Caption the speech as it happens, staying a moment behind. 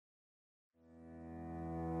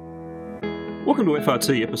Welcome to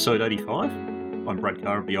FRT episode 85. I'm Brad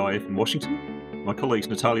Carr of the IF in Washington. My colleagues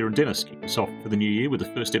Natalia and Dennis kick us off for the new year with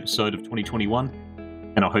the first episode of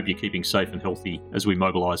 2021, and I hope you're keeping safe and healthy as we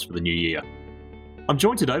mobilise for the new year. I'm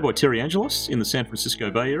joined today by Terry Angelos in the San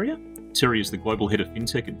Francisco Bay Area. Terry is the Global Head of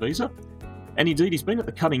FinTech at Visa, and indeed he's been at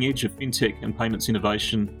the cutting edge of FinTech and payments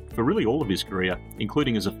innovation for really all of his career,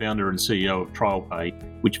 including as a founder and CEO of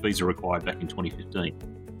TrialPay, which Visa acquired back in 2015.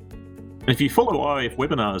 And if you follow IF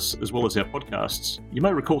webinars as well as our podcasts, you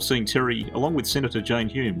may recall seeing Terry along with Senator Jane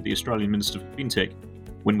Hume, the Australian Minister for FinTech,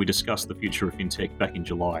 when we discussed the future of FinTech back in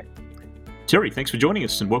July. Terry, thanks for joining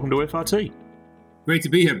us and welcome to FRT. Great to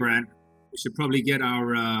be here, Brad. We should probably get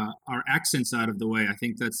our accents out of the way. I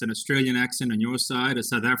think that's an Australian accent on your side, a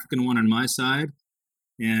South African one on my side,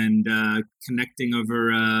 and connecting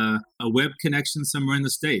over a web connection somewhere in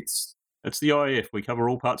the States. That's the IF. We cover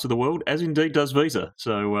all parts of the world, as indeed does Visa.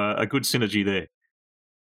 So a good synergy there.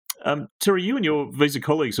 Terry, you and your Visa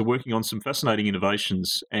colleagues are working on some fascinating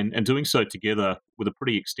innovations and doing so together with a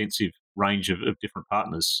pretty extensive range of different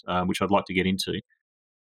partners, which I'd like to get into.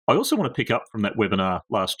 I also want to pick up from that webinar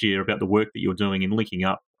last year about the work that you're doing in linking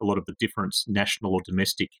up a lot of the different national or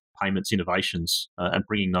domestic payments innovations and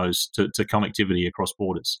bringing those to connectivity across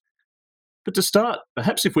borders. But to start,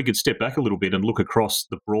 perhaps if we could step back a little bit and look across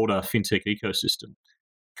the broader FinTech ecosystem,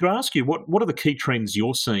 could I ask you what are the key trends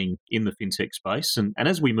you're seeing in the FinTech space? And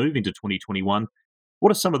as we move into 2021,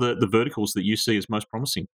 what are some of the verticals that you see as most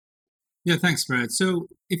promising? Yeah, thanks, Brad. So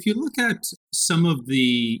if you look at some of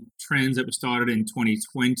the trends that were started in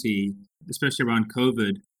 2020, especially around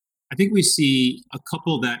COVID, I think we see a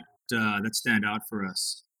couple that stand out for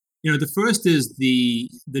us. You know, the first is the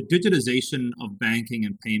digitization of banking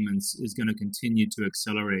and payments is going to continue to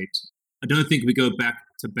accelerate. I don't think we go back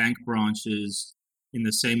to bank branches in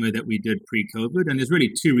the same way that we did pre-COVID, and there's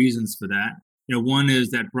really two reasons for that. You know, one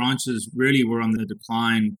is that branches really were on the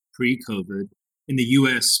decline pre-COVID. In the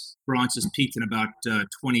U.S., branches peaked in about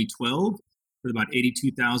 2012 with about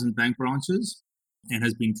 82,000 bank branches and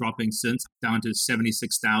has been dropping since down to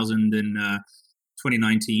 76,000 in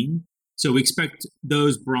 2019. So we expect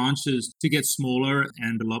those branches to get smaller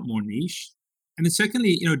and a lot more niche. And then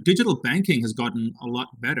secondly, you know, digital banking has gotten a lot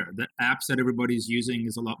better. The apps that everybody's using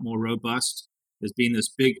is a lot more robust. There's been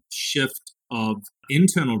this big shift of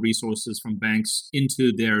internal resources from banks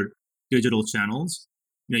into their digital channels.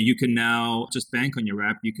 You know, you can now just bank on your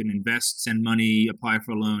app. You can invest, send money, apply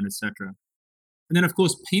for a loan, etc. And then, of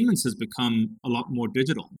course, payments has become a lot more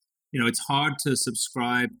digital. You know, it's hard to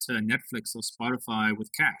subscribe to Netflix or Spotify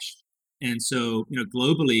with cash. And so, you know,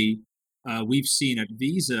 globally, we've seen at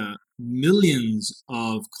Visa millions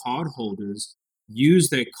of cardholders use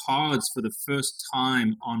their cards for the first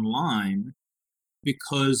time online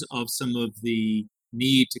because of some of the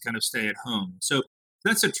need to kind of stay at home. So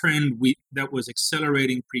that's a trend that was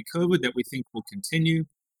accelerating pre-COVID that we think will continue.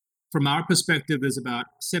 From our perspective, there's about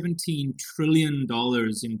 $17 trillion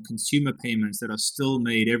in consumer payments that are still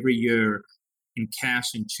made every year in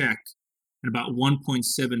cash and check, and about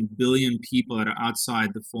 1.7 billion people that are outside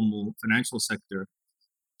the formal financial sector.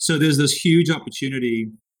 So there's this huge opportunity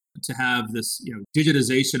to have this, you know,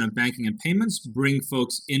 digitization of banking and payments, bring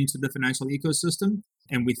folks into the financial ecosystem,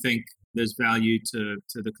 and we think there's value to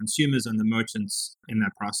the consumers and the merchants in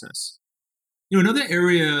that process. You know, another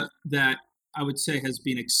area that I would say has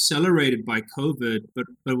been accelerated by COVID,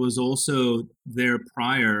 but was also there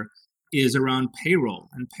prior, is around payroll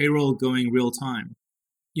and payroll going real time.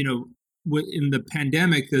 You know, in the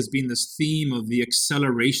pandemic, there's been this theme of the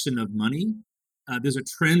acceleration of money. There's a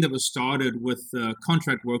trend that was started with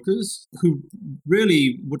contract workers who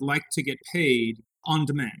really would like to get paid on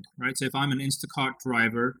demand, right? So if I'm an Instacart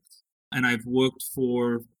driver and I've worked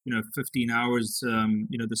for 15 hours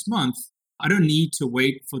this month, I don't need to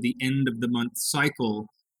wait for the end of the month cycle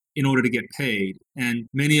in order to get paid. And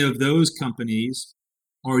many of those companies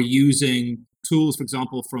are using tools, for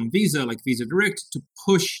example, from Visa, like Visa Direct, to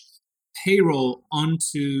push payroll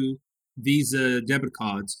onto Visa debit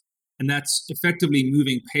cards. And that's effectively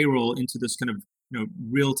moving payroll into this kind of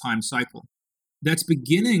real-time cycle. That's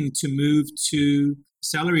beginning to move to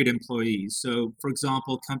salaried employees. So, for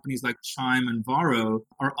example, companies like Chime and Varo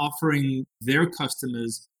are offering their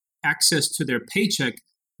customers access to their paycheck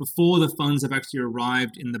before the funds have actually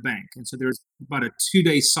arrived in the bank. And so there's about a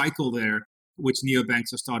 2-day cycle there, which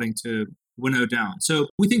neobanks are starting to winnow down. So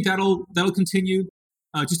we think that'll continue.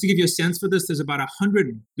 Just to give you a sense for this, there's about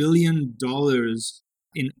 $100 billion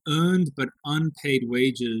in earned but unpaid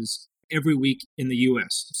wages every week in the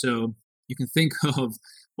US. So you can think of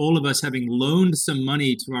all of us having loaned some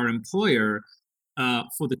money to our employer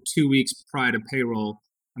for the 2 weeks prior to payroll,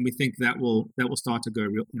 and we think that will start to go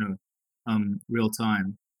real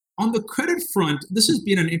time. On the credit front, this has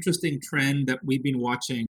been an interesting trend that we've been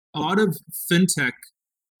watching. A lot of fintech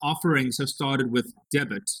offerings have started with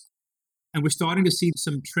debit, and we're starting to see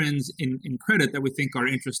some trends in credit that we think are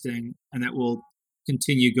interesting and that will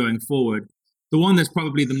continue going forward. The one that's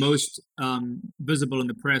probably the most visible in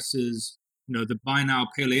the press is, the buy now,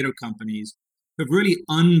 pay later companies who have really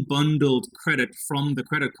unbundled credit from the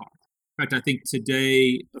credit card. In fact, I think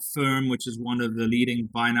today Affirm, which is one of the leading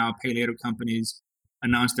buy now, pay later companies,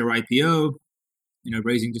 announced their IPO,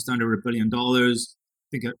 raising just under $1 billion. I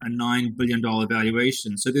think a $9 billion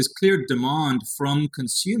valuation. So there's clear demand from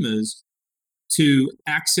consumers to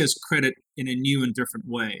access credit in a new and different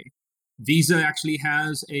way. Visa actually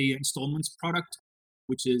has a installments product,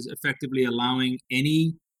 which is effectively allowing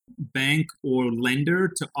any bank or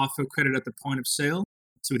lender to offer credit at the point of sale.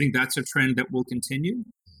 So we think that's a trend that will continue.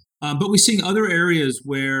 But we're seeing other areas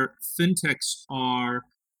where fintechs are,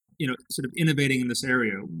 sort of innovating in this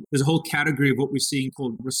area. There's a whole category of what we're seeing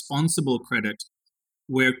called responsible credit,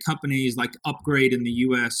 where companies like Upgrade in the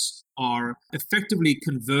US are effectively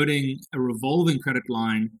converting a revolving credit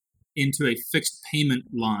line into a fixed payment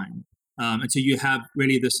line. And so you have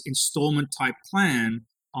really this installment type plan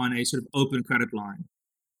on a sort of open credit line.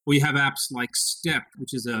 Or you have apps like Step,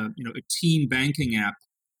 which is a teen banking app,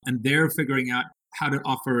 and they're figuring out how to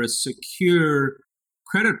offer a secure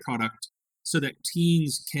credit product so that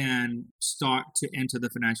teens can start to enter the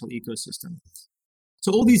financial ecosystem.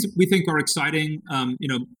 So all these we think are exciting,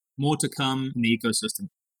 more to come in the ecosystem.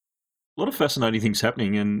 A lot of fascinating things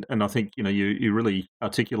happening, and I think you really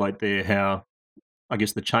articulate there how I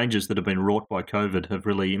guess the changes that have been wrought by COVID have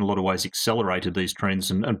really, in a lot of ways, accelerated these trends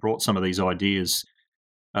and brought some of these ideas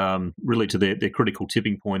really to their critical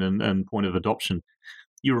tipping point and point of adoption.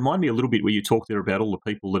 You remind me a little bit where you talk there about all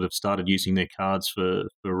the people that have started using their cards for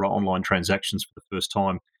online transactions for the first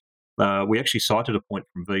time. We actually cited a point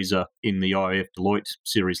from Visa in the IIF Deloitte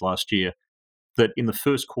series last year that in the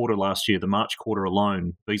first quarter last year, the March quarter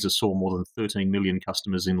alone, Visa saw more than 13 million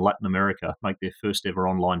customers in Latin America make their first ever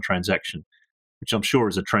online transaction, which I'm sure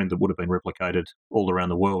is a trend that would have been replicated all around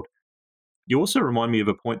the world. You also remind me of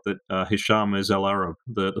a point that Hisham Ez Al Arab,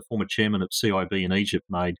 the former chairman of CIB in Egypt,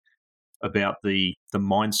 made about the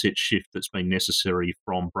mindset shift that's been necessary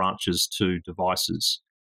from branches to devices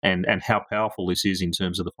and how powerful this is in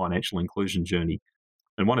terms of the financial inclusion journey.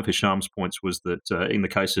 And one of Hisham's points was that in the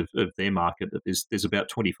case of their market, that there's about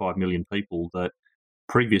 25 million people that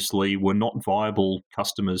previously were not viable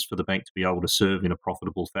customers for the bank to be able to serve in a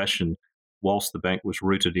profitable fashion whilst the bank was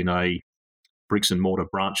rooted in a bricks and mortar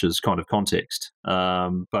branches kind of context.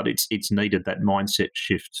 But it's needed that mindset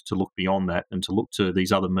shift to look beyond that and to look to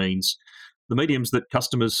these other means, the mediums that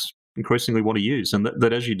customers increasingly want to use. And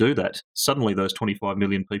that as you do that, suddenly those 25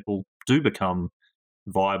 million people do become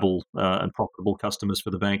viable and profitable customers for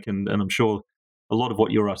the bank. And I'm sure a lot of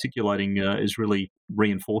what you're articulating is really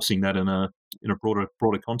reinforcing that in a broader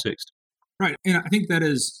context. Right. And I think that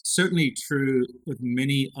is certainly true with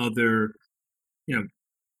many other,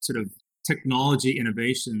 sort of technology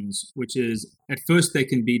innovations, which is at first they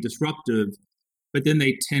can be disruptive, but then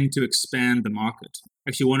they tend to expand the market.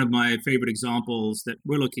 Actually, one of my favorite examples that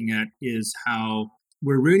we're looking at is how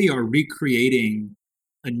we really are recreating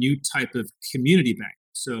a new type of community bank.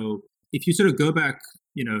 So if you sort of go back,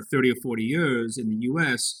 30 or 40 years in the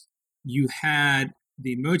US, you had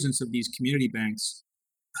the emergence of these community banks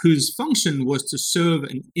whose function was to serve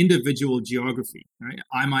an individual geography, right?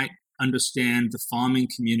 I might understand the farming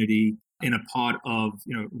community in a part of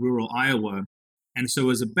rural Iowa. And so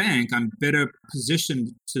as a bank, I'm better positioned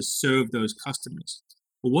to serve those customers.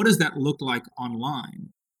 But what does that look like online?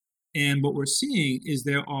 And what we're seeing is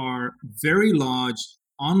there are very large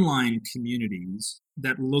online communities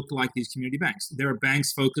that look like these community banks. There are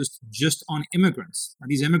banks focused just on immigrants. Now,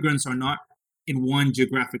 these immigrants are not in one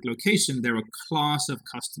geographic location. They're a class of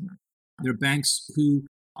customer. There are banks who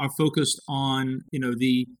are focused on,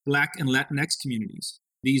 the Black and Latinx communities.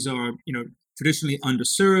 These are, traditionally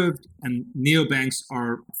underserved, and neobanks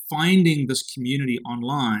are finding this community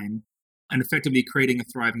online and effectively creating a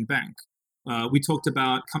thriving bank. We talked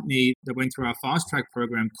about a company that went through our fast track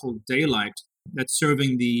program called Daylight that's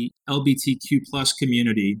serving the LGBTQ plus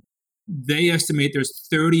community. They estimate there's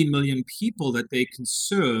 30 million people that they can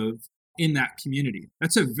serve in that community.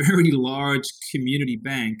 That's a very large community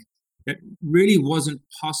bank that really wasn't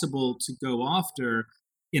possible to go after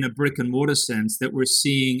in a brick and mortar sense that we're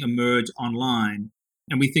seeing emerge online.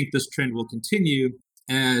 And we think this trend will continue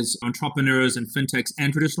as entrepreneurs and fintechs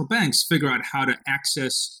and traditional banks figure out how to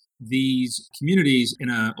access these communities in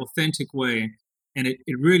an authentic way. And it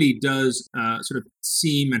really does sort of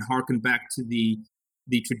seem and harken back to the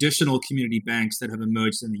the traditional community banks that have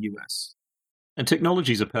emerged in the US. And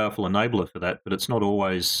technology is a powerful enabler for that, but it's not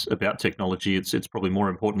always about technology. It's probably more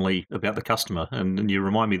importantly about the customer. And you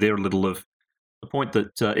remind me there a little of the point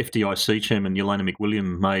that FDIC Chairman Yelena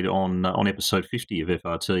McWilliam made on episode 50 of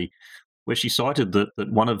FRT, where she cited that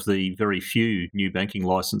one of the very few new banking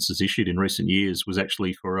licenses issued in recent years was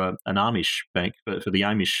actually for an Amish bank, for the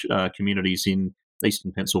Amish communities in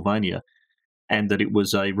eastern Pennsylvania, and that it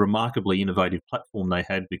was a remarkably innovative platform they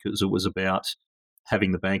had because it was about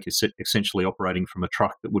having the bank essentially operating from a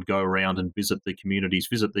truck that would go around and visit the communities,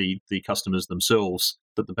 visit the customers themselves,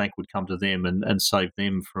 that the bank would come to them and save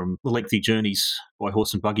them from the lengthy journeys by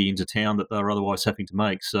horse and buggy into town that they're otherwise having to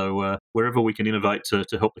make. So wherever we can innovate to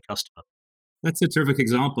help the customer. That's a terrific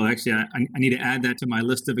example. Actually, I need to add that to my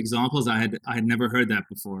list of examples. I had never heard that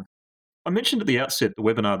before. I mentioned at the outset the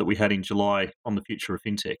webinar that we had in July on the future of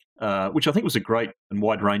fintech, which I think was a great and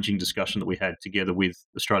wide-ranging discussion that we had together with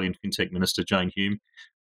Australian Fintech Minister Jane Hume.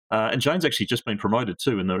 And Jane's actually just been promoted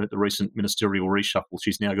too in the recent ministerial reshuffle.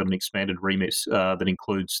 She's now got an expanded remit that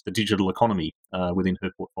includes the digital economy within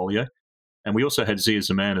her portfolio. And we also had Zia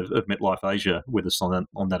Zaman of MetLife Asia with us on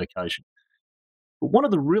that occasion. But one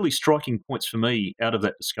of the really striking points for me out of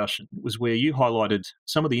that discussion was where you highlighted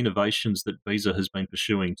some of the innovations that Visa has been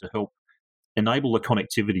pursuing to help enable the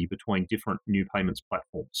connectivity between different new payments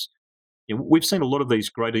platforms. We've seen a lot of these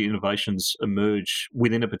greater innovations emerge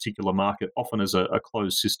within a particular market, often as a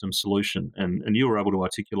closed system solution. And you were able to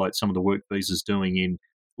articulate some of the work Visa's doing in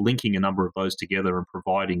linking a number of those together and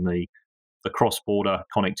providing the cross-border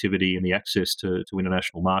connectivity and the access to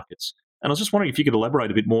international markets. And I was just wondering if you could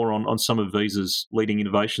elaborate a bit more on some of Visa's leading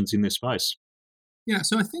innovations in this space. Yeah,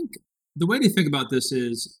 so I think the way to think about this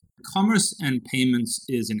is commerce and payments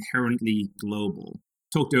is inherently global.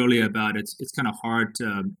 Talked earlier about it's kind of hard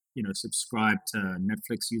to subscribe to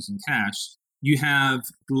Netflix using cash. You have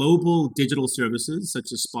global digital services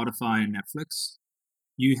such as Spotify and Netflix.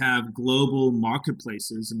 You have global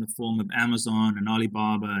marketplaces in the form of Amazon and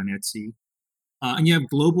Alibaba and Etsy. And you have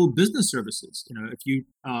global business services. If you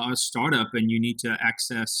are a startup and you need to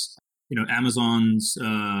access Amazon's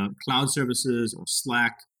cloud services or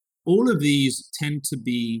Slack, all of these tend to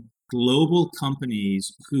be global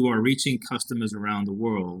companies who are reaching customers around the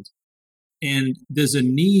world. And there's a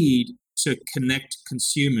need to connect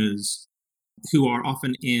consumers who are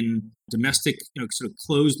often in domestic, sort of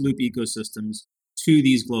closed loop ecosystems to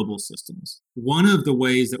these global systems. One of the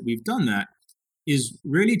ways that we've done that is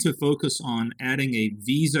really to focus on adding a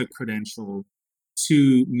Visa credential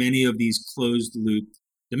to many of these closed loop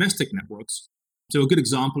domestic networks. So a good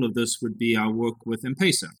example of this would be our work with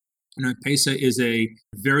M-Pesa. M-Pesa is a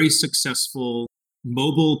very successful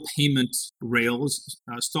mobile payment rails,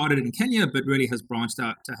 started in Kenya, but really has branched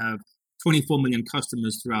out to have 24 million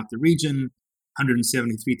customers throughout the region,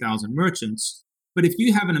 173,000 merchants. But if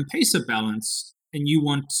you have an M-Pesa balance and you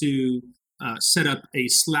want to set up a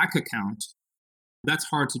Slack account, that's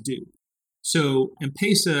hard to do. So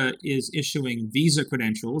M-Pesa is issuing Visa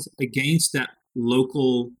credentials against that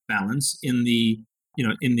local balance in the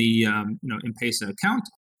M-Pesa account,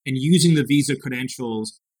 and using the Visa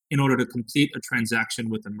credentials in order to complete a transaction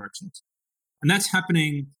with a merchant. And that's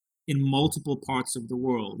happening in multiple parts of the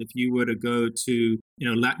world. If you were to go to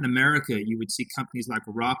Latin America, you would see companies like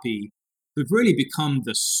Rappi, who've really become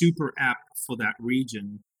the super app for that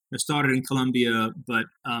region. It started in Colombia, but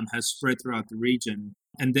has spread throughout the region.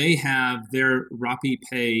 And they have their Rappi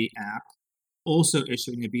Pay app also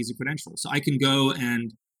issuing a Visa credential. So I can go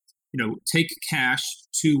and take cash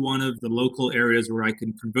to one of the local areas where I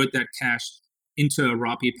can convert that cash into a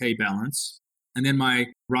Rappi Pay balance. And then my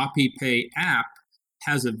Rappi Pay app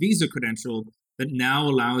has a Visa credential that now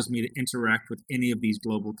allows me to interact with any of these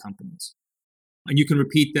global companies. And you can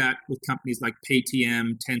repeat that with companies like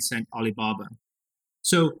Paytm, Tencent, Alibaba.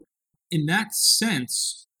 So in that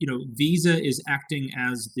sense, Visa is acting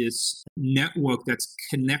as this network that's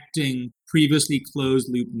connecting previously closed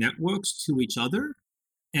loop networks to each other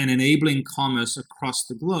and enabling commerce across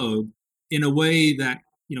the globe in a way that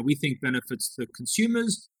we think benefits the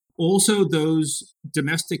consumers, also those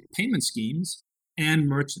domestic payment schemes and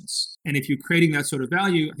merchants. And if you're creating that sort of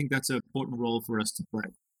value, I think that's an important role for us to play.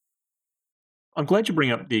 I'm glad you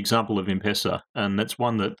bring up the example of M-Pesa, and that's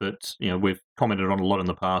one that we've commented on a lot in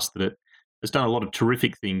the past, that it has done a lot of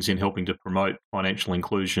terrific things in helping to promote financial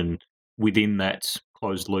inclusion within that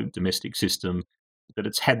closed loop domestic system, that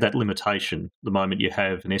it's had that limitation the moment you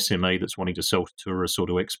have an SME that's wanting to sell to tourists or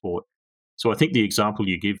to export. So I think the example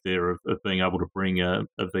you give there of being able to bring a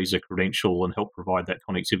Visa credential and help provide that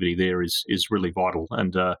connectivity there is really vital.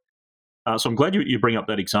 And so I'm glad you bring up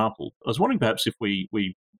that example. I was wondering perhaps if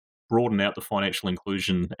we broaden out the financial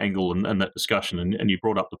inclusion angle and that discussion, and you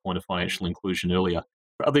brought up the point of financial inclusion earlier.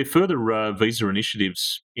 Are there further Visa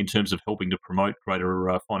initiatives in terms of helping to promote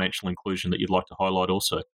greater financial inclusion that you'd like to highlight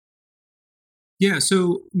also? Yeah,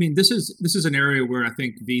 so I mean, this is an area where I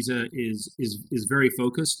think Visa is very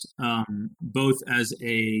focused, both as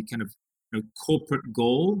a kind of corporate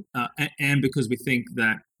goal, and because we think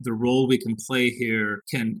that the role we can play here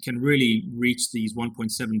can really reach these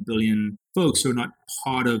 1.7 billion folks who are not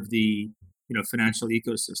part of the financial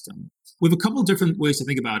ecosystem. We have a couple of different ways to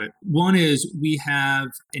think about it. One is we have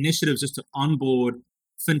initiatives just to onboard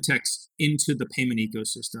fintechs into the payment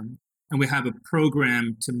ecosystem. And we have a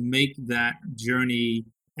program to make that journey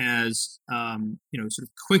as sort of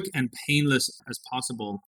quick and painless as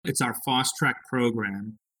possible. It's our fast track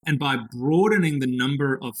program. And by broadening the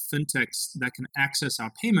number of fintechs that can access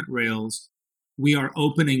our payment rails, we are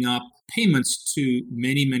opening up payments to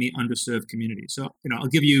many, many underserved communities. So, I'll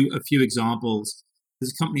give you a few examples.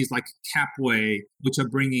 There's companies like Capway, which are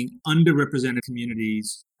bringing underrepresented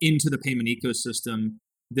communities into the payment ecosystem.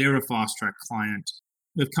 They're a fast track client.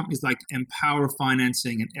 We have companies like Empower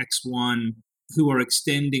Financing and X1 who are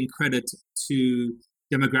extending credit to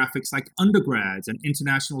demographics like undergrads and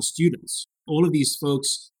international students. All of these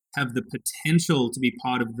folks have the potential to be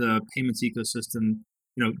part of the payments ecosystem,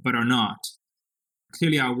 but are not.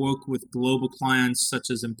 Clearly, our work with global clients such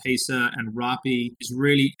as M-Pesa and Rappi is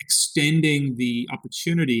really extending the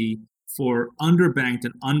opportunity for underbanked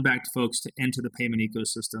and unbanked folks to enter the payment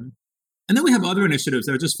ecosystem. And then we have other initiatives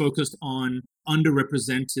that are just focused on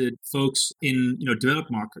underrepresented folks in developed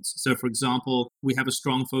markets. So, for example, we have a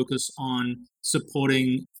strong focus on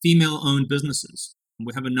supporting female-owned businesses.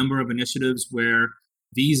 We have a number of initiatives where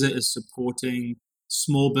Visa is supporting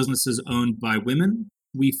small businesses owned by women.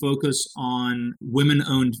 We focus on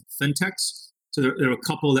women-owned fintechs. So there are a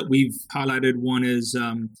couple that we've highlighted. One is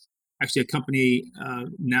actually a company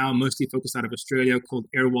now mostly focused out of Australia called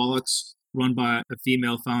Airwallex, run by a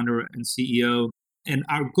female founder and CEO. And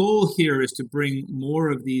our goal here is to bring more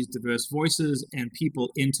of these diverse voices and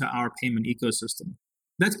people into our payment ecosystem.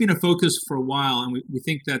 That's been a focus for a while, and we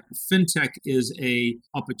think that fintech is a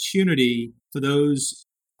opportunity for those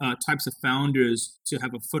types of founders to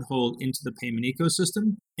have a foothold into the payment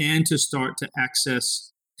ecosystem and to start to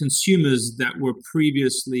access consumers that were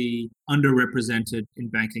previously underrepresented in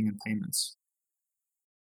banking and payments.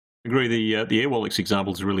 I agree. The Airwallex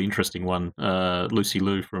example is a really interesting one. Lucy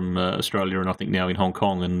Liu from Australia, and I think now in Hong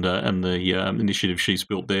Kong, and the initiative she's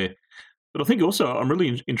built there. But I think also I'm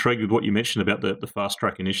really intrigued with what you mentioned about the fast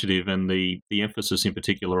track initiative and the emphasis in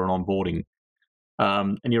particular on onboarding.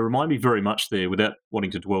 And you remind me very much there, without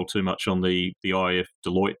wanting to dwell too much on the IIF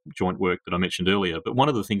Deloitte joint work that I mentioned earlier. But one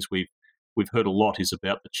of the things we've heard a lot is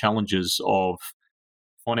about the challenges of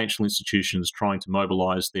financial institutions trying to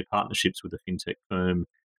mobilise their partnerships with a fintech firm,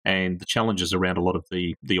 and the challenges around a lot of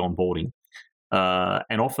the onboarding,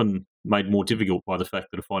 and often made more difficult by the fact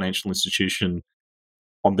that a financial institution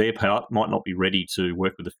on their part might not be ready to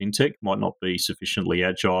work with a fintech, might not be sufficiently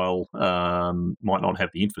agile, might not have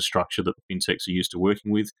the infrastructure that the fintechs are used to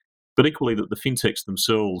working with, but equally that the fintechs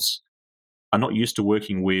themselves are not used to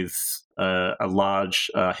working with a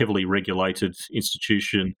large, heavily regulated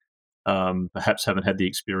institution, perhaps haven't had the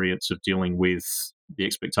experience of dealing with the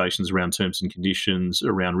expectations around terms and conditions,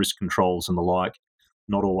 around risk controls and the like,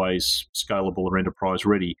 not always scalable or enterprise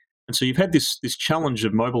ready. And so you've had this challenge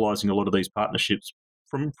of mobilizing a lot of these partnerships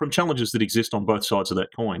from challenges that exist on both sides of that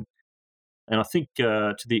coin. And I think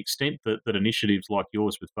to the extent that initiatives like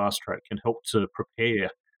yours with Fast Track can help to prepare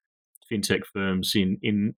fintech firms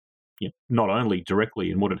in not only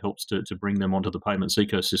directly in what it helps to bring them onto the payments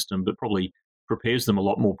ecosystem, but probably prepares them a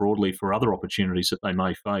lot more broadly for other opportunities that they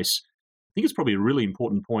may face. I think it's probably a really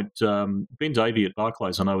important point. Ben Davey at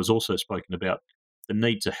Barclays, I know, has also spoken about the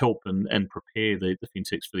need to help and prepare the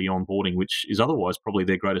fintechs for the onboarding, which is otherwise probably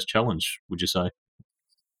their greatest challenge, would you say?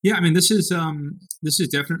 Yeah, I mean, this is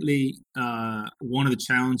definitely one of the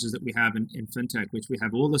challenges that we have in fintech, which we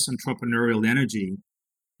have all this entrepreneurial energy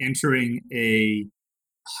entering a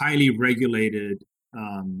highly regulated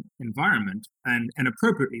environment, and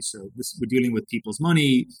appropriately so. We're dealing with people's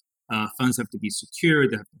money. Funds have to be secure.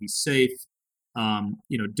 They have to be safe.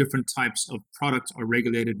 Different types of products are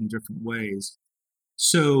regulated in different ways.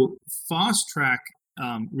 So Fast Track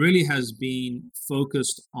really has been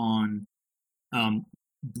focused on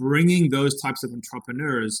bringing those types of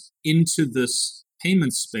entrepreneurs into this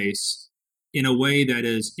payment space in a way that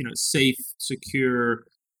is, safe, secure,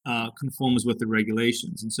 conforms with the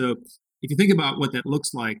regulations. And so if you think about what that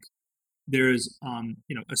looks like, there's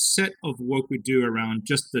a set of work we do around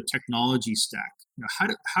just the technology stack.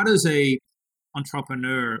 How does a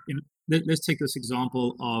entrepreneur, let's take this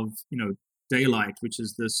example of Daylight, which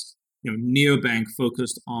is this neobank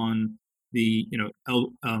focused on the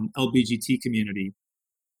LBGT community.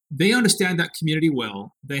 They understand that community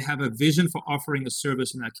well. They have a vision for offering a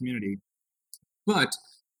service in that community, but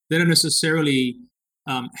they don't necessarily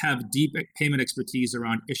have deep payment expertise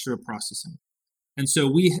around issuer processing. And so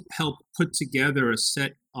we help put together a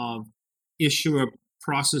set of issuer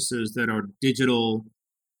processes that are digital,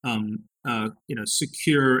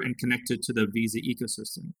 secure and connected to the Visa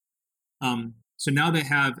ecosystem. So now they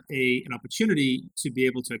have an opportunity to be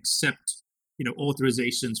able to accept,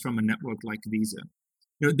 authorizations from a network like Visa.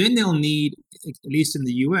 Then they'll need, at least in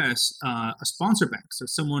the U.S., a sponsor bank, so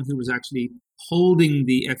someone who was actually holding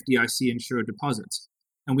the FDIC insured deposits.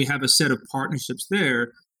 And we have a set of partnerships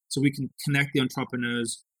there, so we can connect the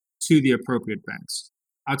entrepreneurs to the appropriate banks.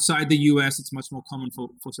 Outside the U.S., it's much more common for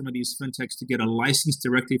some of these fintechs to get a license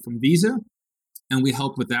directly from Visa, and we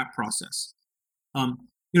help with that process. Then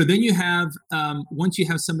you have, once you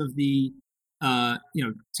have some of the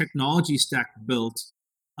technology stack built,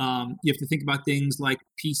 you have to think about things like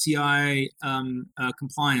PCI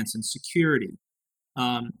compliance and security.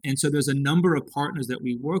 And so there's a number of partners that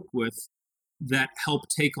we work with that help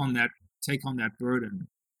take on that burden.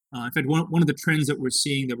 In fact, one of the trends that we're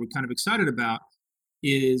seeing that we're kind of excited about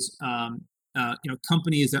is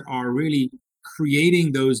companies that are really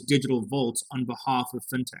creating those digital vaults on behalf of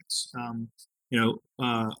fintechs.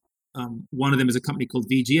 One of them is a company called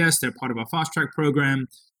VGS. They're part of our fast track program.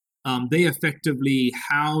 They effectively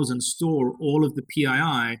house and store all of the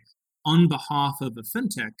PII on behalf of a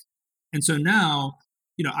fintech. And so now,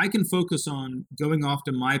 I can focus on going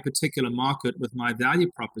after my particular market with my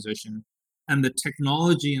value proposition, and the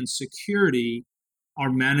technology and security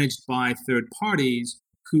are managed by third parties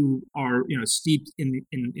who are, steeped in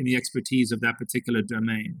the expertise of that particular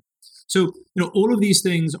domain. So, all of these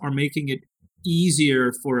things are making it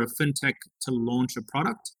easier for a fintech to launch a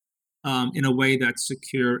product in a way that's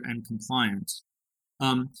secure and compliant.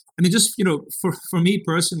 And then just, for me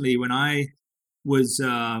personally, when I was,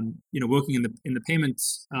 working in the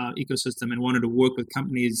payments ecosystem and wanted to work with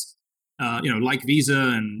companies, like Visa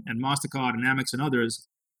and MasterCard and Amex and others,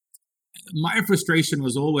 my frustration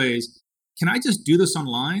was always, can I just do this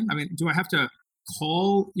online? I mean, do I have to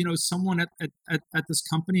call, someone at this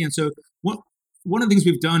company? And so one of the things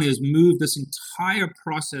we've done is move this entire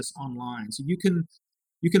process online. So you can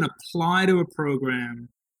apply to a program,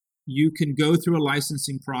 you can go through a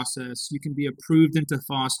licensing process, you can be approved into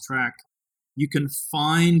fast track, you can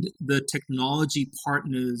find the technology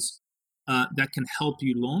partners that can help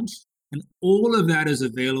you launch, and all of that is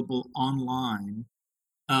available online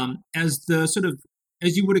as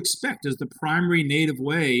you would expect, as the primary native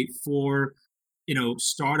way for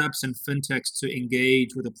startups and fintechs to engage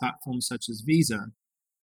with a platform such as Visa.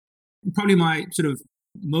 And probably my sort of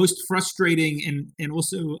most frustrating and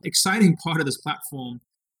also exciting part of this platform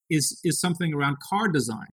is something around card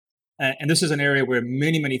design. And this is an area where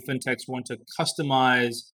many fintechs want to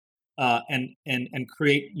customize and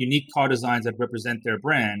create unique card designs that represent their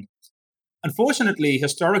brand. Unfortunately,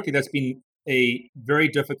 historically, that's been a very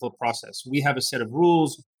difficult process. We have a set of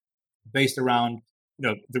rules based around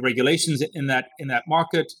the regulations in that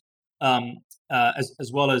market,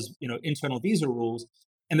 as well as internal Visa rules.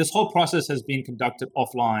 And this whole process has been conducted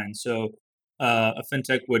offline. So a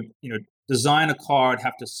fintech would design a card,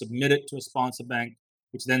 have to submit it to a sponsor bank,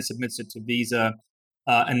 which then submits it to Visa,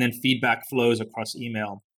 and then feedback flows across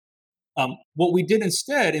email. What we did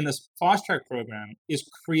instead in this fast track program is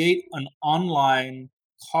create an online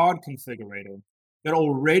card configurator that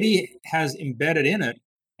already has embedded in it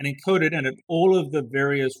and encoded in it all of the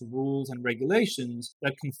various rules and regulations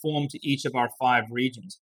that conform to each of our 5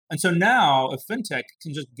 regions. And so now a fintech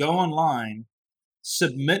can just go online,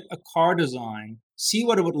 submit a card design, see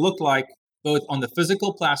what it would look like both on the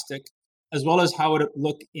physical plastic as well as how it would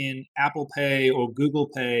look in Apple Pay or Google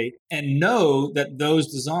Pay, and know that those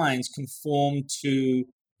designs conform to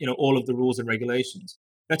all of the rules and regulations.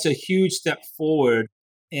 That's a huge step forward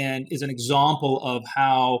and is an example of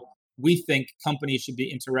how we think companies should be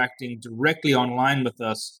interacting directly online with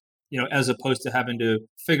us, as opposed to having to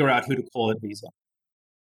figure out who to call at Visa.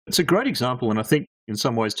 It's a great example, and I think in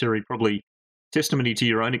some ways, Terry, probably testimony to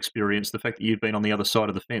your own experience, the fact that you've been on the other side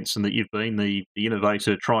of the fence and that you've been the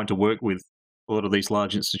innovator trying to work with a lot of these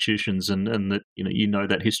large institutions, and that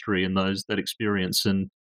that history and that experience. And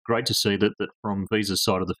great to see that from Visa's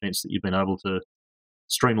side of the fence that you've been able to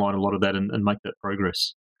streamline a lot of that and make that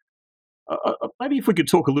progress. Maybe if we could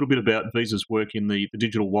talk a little bit about Visa's work in the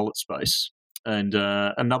digital wallet space, and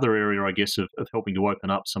another area, I guess, of helping to open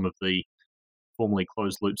up some of the formerly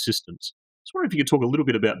closed loop systems. was wondering if you could talk a little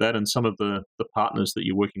bit about that and some of the partners that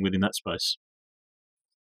you're working with in that space.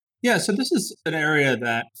 Yeah, so this is an area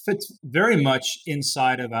that fits very much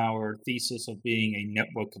inside of our thesis of being a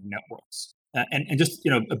network of networks. And just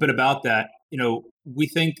a bit about that. We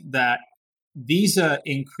think that Visa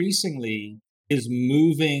increasingly is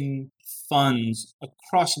moving funds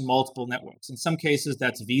across multiple networks. In some cases,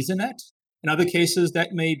 that's VisaNet. In other cases,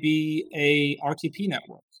 that may be a RTP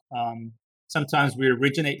network. Sometimes we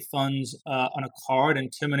originate funds on a card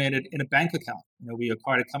and terminate it in a bank account. We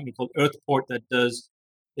acquired a company called Earthport that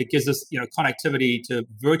gives us connectivity to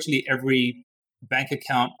virtually every bank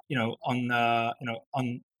account on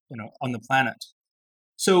the planet.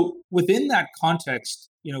 So within that context,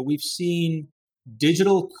 we've seen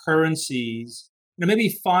digital currencies. Maybe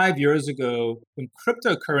 5 years ago, when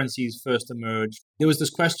cryptocurrencies first emerged, there was this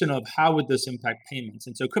question of how would this impact payments.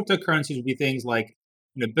 And so cryptocurrencies would be things like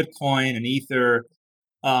Bitcoin and Ether,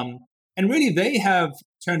 and really they have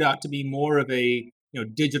turned out to be more of a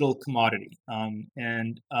digital commodity.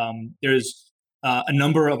 There's a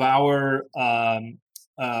number of our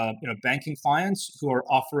banking clients who are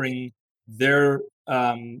offering their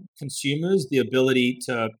consumers the ability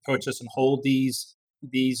to purchase and hold these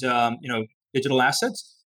digital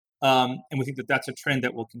assets, and we think that that's a trend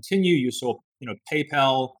that will continue. You saw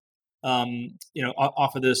PayPal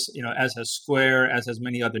offer this, as has Square, as has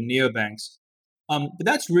many other neobanks. But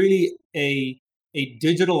that's really a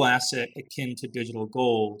digital asset akin to digital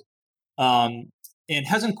gold, and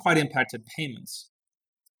hasn't quite impacted payments.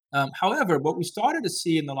 However, what we started to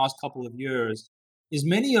see in the last couple of years is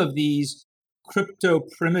many of these crypto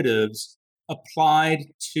primitives applied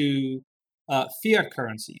to fiat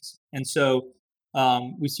currencies. And so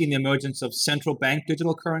we've seen the emergence of central bank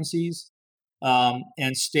digital currencies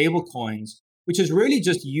and stable coins, which is really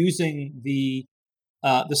just using the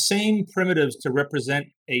same primitives to represent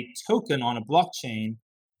a token on a blockchain.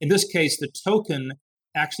 In this case, the token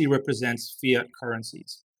actually represents fiat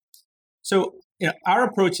currencies. So our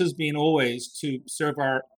approach has been always to serve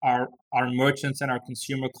our merchants and our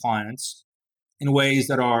consumer clients in ways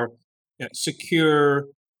that are secure,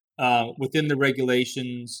 within the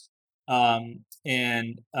regulations, and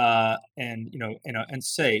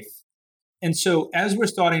safe. And so as we're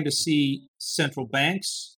starting to see central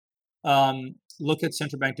banks look at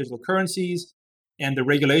central bank digital currencies and the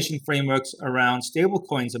regulation frameworks around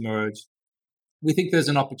stablecoins emerge, we think there's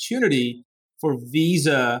an opportunity for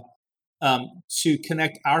Visa to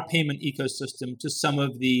connect our payment ecosystem to some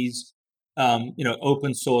of these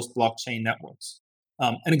open source blockchain networks.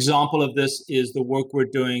 An example of this is the work we're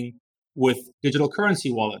doing with digital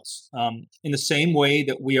currency wallets. In the same way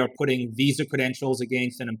that we are putting Visa credentials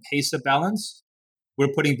against an M-Pesa balance,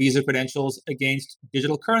 we're putting Visa credentials against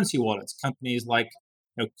digital currency wallets. Companies like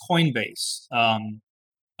Coinbase,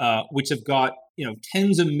 which have got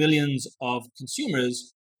tens of millions of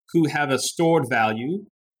consumers who have a stored value,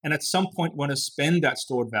 and at some point want to spend that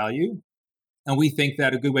stored value. And we think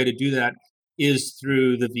that a good way to do that is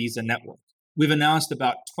through the Visa network. We've announced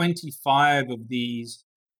about 25 of these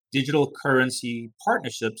digital currency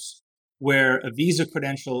partnerships where a Visa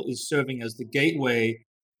credential is serving as the gateway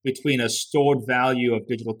between a stored value of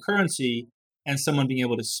digital currency and someone being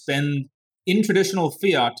able to spend in traditional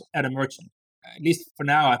fiat at a merchant. At least for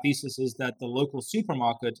now, our thesis is that the local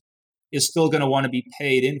supermarket is still going to want to be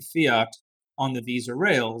paid in fiat on the Visa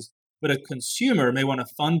rails, but a consumer may want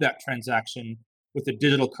to fund that transaction with a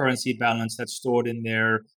digital currency balance that's stored in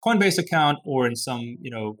their Coinbase account or in some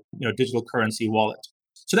digital currency wallet.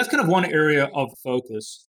 So that's kind of one area of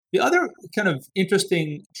focus. The other kind of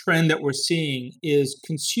interesting trend that we're seeing is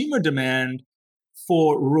consumer demand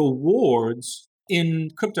for rewards in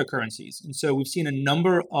cryptocurrencies. And so we've seen a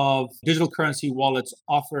number of digital currency wallets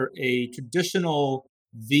offer a traditional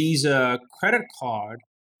Visa credit card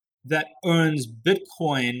that earns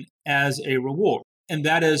Bitcoin as a reward. And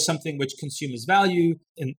that is something which consumers value.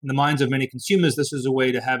 In the minds of many consumers, this is a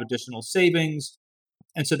way to have additional savings.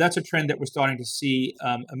 And so that's a trend that we're starting to see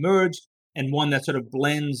emerge, and one that sort of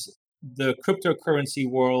blends the cryptocurrency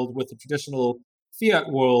world with the traditional fiat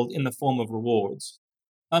world in the form of rewards.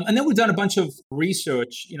 And then we've done a bunch of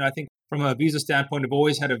research. I think from a Visa standpoint, we've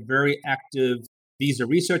always had a very active Visa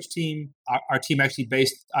research team. Our team, actually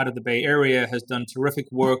based out of the Bay Area, has done terrific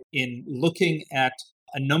work in looking at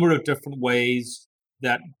a number of different ways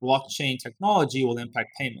that blockchain technology will impact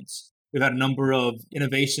payments. We've had a number of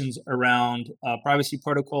innovations around privacy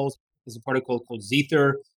protocols. There's a protocol called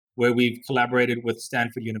Zether, where we've collaborated with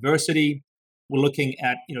Stanford University. We're looking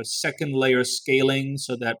at second layer scaling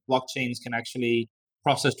so that blockchains can actually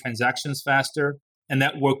process transactions faster, and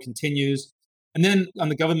that work continues. And then on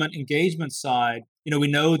the government engagement side, we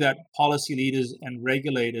know that policy leaders and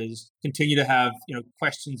regulators continue to have,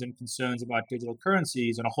 questions and concerns about digital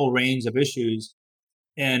currencies and a whole range of issues.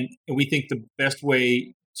 And we think the best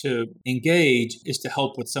way to engage is to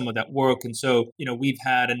help with some of that work. And so, we've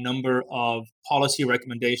had a number of policy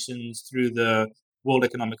recommendations through the World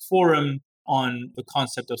Economic Forum on the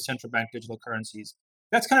concept of central bank digital currencies.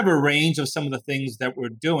 That's kind of a range of some of the things that we're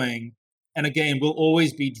doing. And again, we'll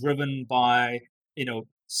always be driven by,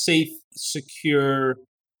 safe, secure,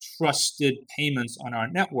 trusted payments on our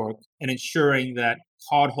network and ensuring that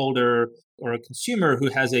cardholder or a consumer who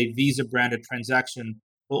has a Visa branded transaction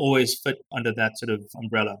will always fit under that sort of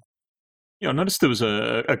umbrella. Yeah, I noticed there was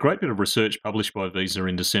a great bit of research published by Visa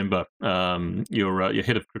in December. Your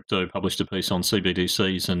head of crypto published a piece on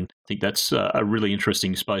CBDCs, and I think that's a really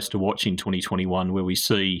interesting space to watch in 2021, where we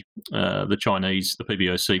see the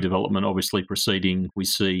PBOC development obviously proceeding. We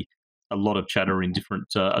see a lot of chatter in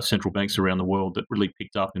different central banks around the world that really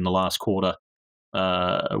picked up in the last quarter,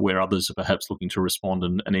 where others are perhaps looking to respond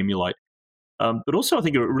and emulate. But also, I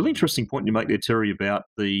think a really interesting point you make there, Terry, about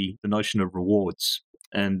the notion of rewards.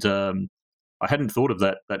 And I hadn't thought of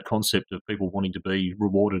that concept of people wanting to be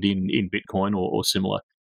rewarded in Bitcoin or similar.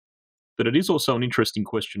 But it is also an interesting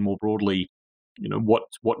question more broadly, what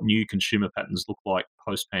new consumer patterns look like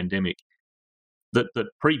post-pandemic. That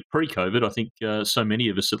pre-COVID, I think so many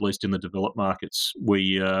of us, at least in the developed markets,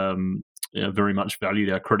 we very much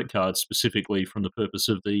valued our credit cards specifically from the purpose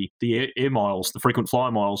of the air miles, the frequent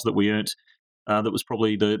flyer miles that we earned. That was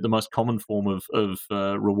probably the most common form of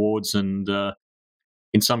rewards, and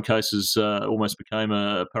in some cases almost became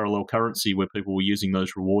a parallel currency where people were using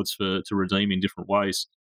those rewards to redeem in different ways.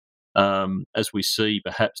 As we see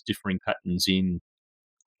perhaps differing patterns in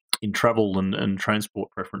travel and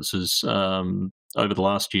transport preferences over the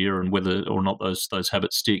last year, and whether or not those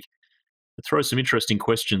habits stick, it throws some interesting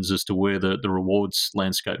questions as to where the rewards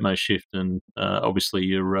landscape may shift. And obviously,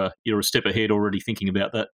 you're a step ahead already thinking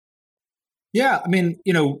about that. Yeah, I mean,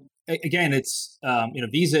 again, it's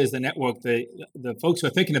Visa is the network. The folks who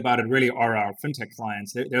are thinking about it really are our fintech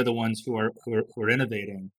clients. They're the ones who are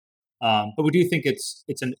innovating. But we do think it's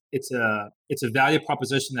a value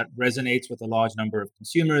proposition that resonates with a large number of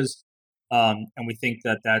consumers, and we think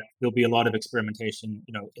that there'll be a lot of experimentation,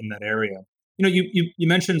 in that area. You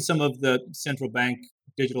mentioned some of the central bank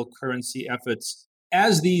digital currency efforts.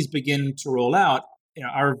 As these begin to roll out,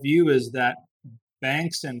 our view is that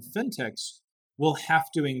banks and fintechs will have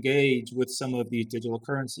to engage with some of these digital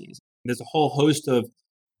currencies. There's a whole host of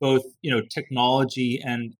both, technology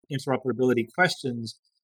and interoperability questions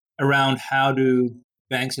around how do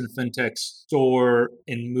banks and fintechs store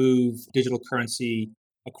and move digital currency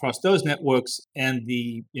across those networks and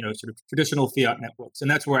the, sort of traditional fiat networks. And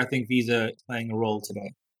that's where I think Visa is playing a role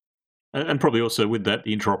today. And probably also with that,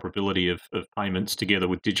 the interoperability of payments together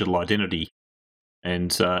with digital identity,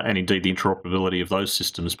 and indeed the interoperability of those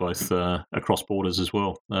systems both across borders as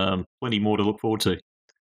well. Plenty more to look forward to.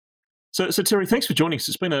 So Terry, thanks for joining us.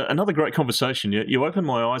 It's been another great conversation. You opened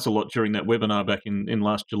my eyes a lot during that webinar back in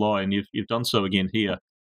last July, and you've done so again here.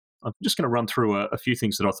 I'm just going to run through a few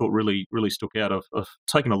things that I thought really stuck out. I've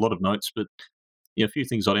taken a lot of notes, but a few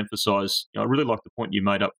things I'd emphasise. I really like the point you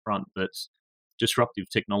made up front that disruptive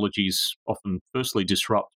technologies often firstly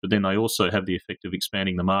disrupt, but then they also have the effect of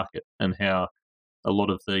expanding the market, and how a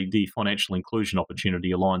lot of the financial inclusion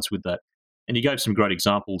opportunity aligns with that. And you gave some great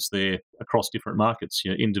examples there across different markets,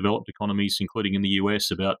 in developed economies, including in the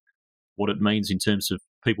US, about what it means in terms of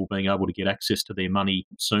people being able to get access to their money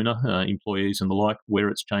sooner, employees and the like, where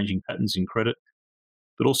it's changing patterns in credit,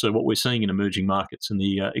 but also what we're seeing in emerging markets and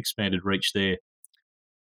the expanded reach there.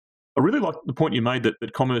 I really like the point you made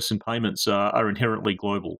that commerce and payments are inherently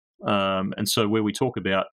global. And so where we talk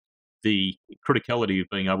about the criticality of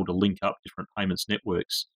being able to link up different payments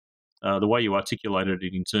networks, the way you articulated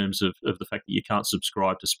it in terms of the fact that you can't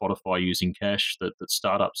subscribe to Spotify using cash, that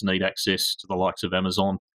startups need access to the likes of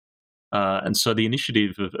Amazon. And so the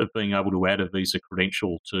initiative of being able to add a Visa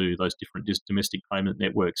credential to those different domestic payment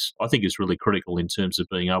networks, I think, is really critical in terms of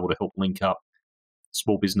being able to help link up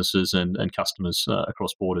small businesses and customers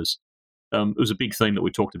across borders. It was a big theme that we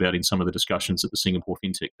talked about in some of the discussions at the Singapore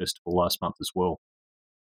FinTech Festival last month as well.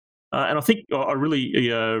 And I think it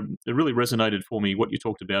really resonated for me what you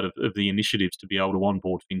talked about of the initiatives to be able to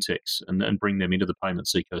onboard fintechs and bring them into the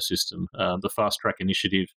payments ecosystem. The Fast Track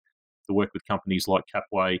initiative, the work with companies like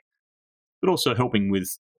Capway, but also helping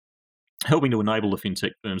to enable the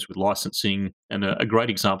fintech firms with licensing. And a great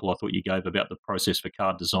example I thought you gave about the process for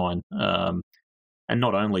card design, and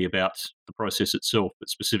not only about the process itself, but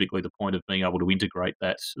specifically the point of being able to integrate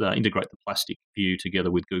the plastic view together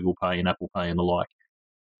with Google Pay and Apple Pay and the like.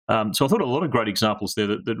 So I thought a lot of great examples there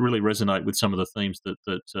that really resonate with some of the themes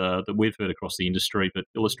that we've heard across the industry, but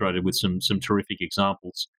illustrated with some terrific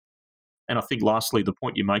examples. And I think lastly, the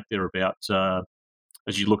point you make there about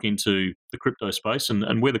as you look into the crypto space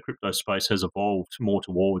and where the crypto space has evolved more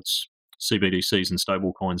towards CBDCs and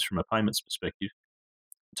stablecoins from a payments perspective,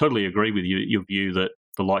 I totally agree with your view that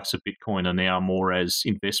the likes of Bitcoin are now more as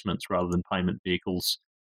investments rather than payment vehicles,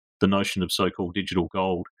 the notion of so-called digital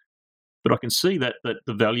gold. But I can see that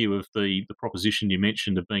the value of the proposition you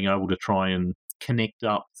mentioned of being able to try and connect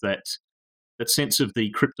up that sense of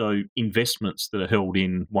the crypto investments that are held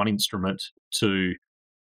in one instrument to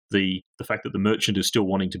the fact that the merchant is still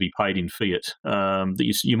wanting to be paid in fiat,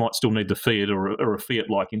 that you might still need the fiat or a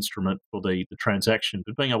fiat-like instrument for the transaction,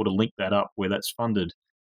 but being able to link that up where that's funded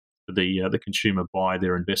for the consumer by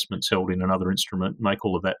their investments held in another instrument, make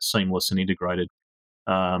all of that seamless and integrated,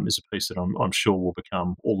 is a piece that I'm sure will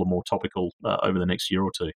become all the more topical over the next year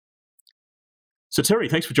or two. So Terry,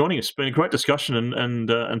 thanks for joining us. It's been a great discussion,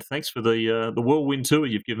 and thanks for the whirlwind tour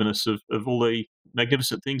you've given us of all the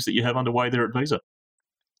magnificent things that you have underway there at Visa.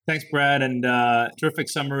 Thanks, Brad, and terrific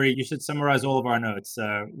summary. You should summarize all of our notes.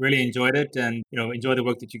 Really enjoyed it, and enjoy the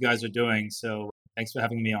work that you guys are doing. So thanks for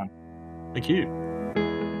having me on. Thank you.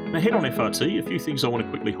 Now, head on FRT, a few things I want to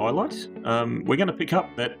quickly highlight. We're going to pick up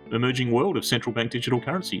that emerging world of central bank digital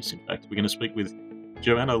currencies. In fact, we're going to speak with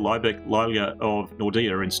Joanna Lybeck-Lilja of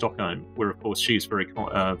Nordea in Stockholm, where, of course, she is very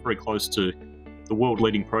close to the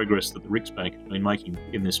world-leading progress that the Riksbank has been making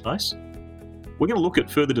in this space. We're going to look at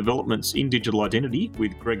further developments in digital identity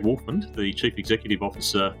with Greg Wolfond, the Chief Executive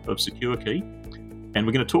Officer of SecureKey. And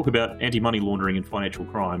we're going to talk about anti-money laundering and financial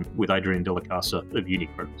crime with Adrian Della Casa of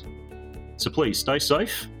UniCredit. So please stay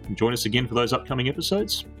safe and join us again for those upcoming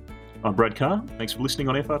episodes. I'm Brad Carr. Thanks for listening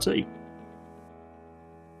on FRT.